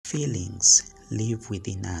Feelings live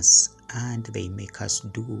within us and they make us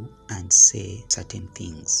do and say certain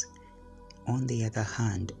things. On the other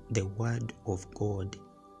hand, the Word of God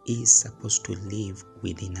is supposed to live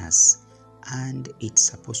within us and it's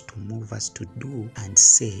supposed to move us to do and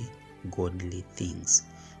say godly things.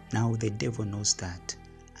 Now the devil knows that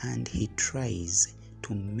and he tries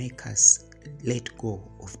to make us let go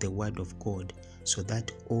of the Word of God so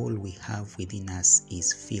that all we have within us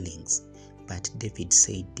is feelings. But David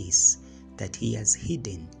said this, that he has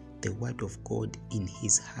hidden the Word of God in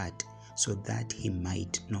his heart so that he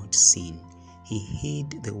might not sin. He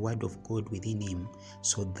hid the Word of God within him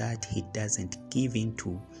so that he doesn't give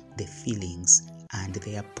into the feelings and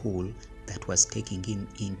their pull that was taking him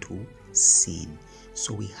into sin.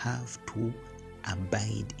 So we have to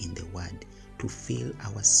abide in the Word, to fill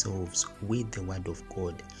ourselves with the Word of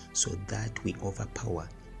God so that we overpower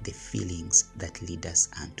the feelings that lead us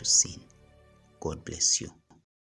unto sin. God bless you.